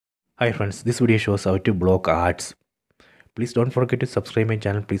Hi friends, this video shows how to block ads. Please don't forget to subscribe my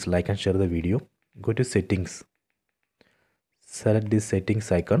channel. Please like and share the video. Go to settings. Select this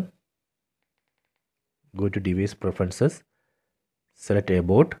settings icon. Go to device preferences. Select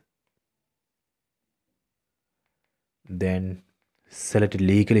about. Then select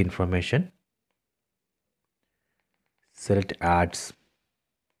legal information. Select ads.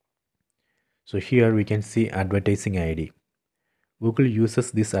 So here we can see advertising ID. Google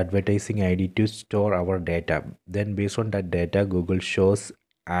uses this advertising ID to store our data. Then based on that data, Google shows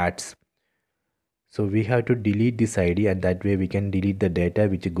ads. So we have to delete this ID, and that way we can delete the data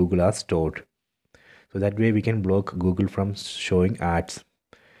which Google has stored. So that way we can block Google from showing ads.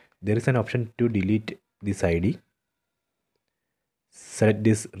 There is an option to delete this ID. Select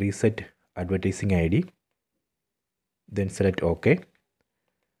this reset advertising ID. Then select OK.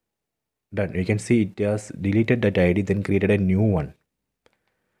 Done. You can see it has deleted that ID, then created a new one.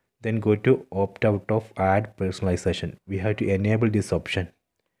 Then go to opt out of ad personalization. We have to enable this option.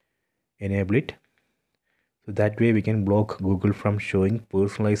 Enable it. So that way we can block Google from showing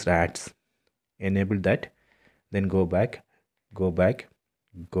personalized ads. Enable that. Then go back.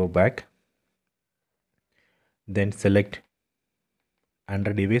 Then select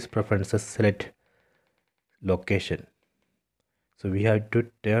under device preferences, select location. So we have to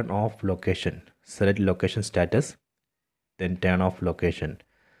turn off location. Select location status, then turn off location.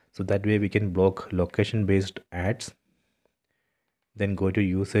 So that way we can block location based ads. Then go to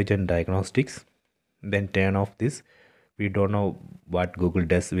usage and diagnostics, then turn off this. We don't know what Google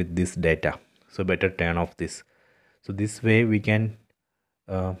does with this data, so better turn off this. So this way we can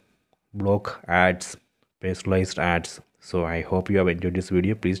block ads, personalized ads. So I hope you have enjoyed this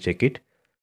video. Please check it.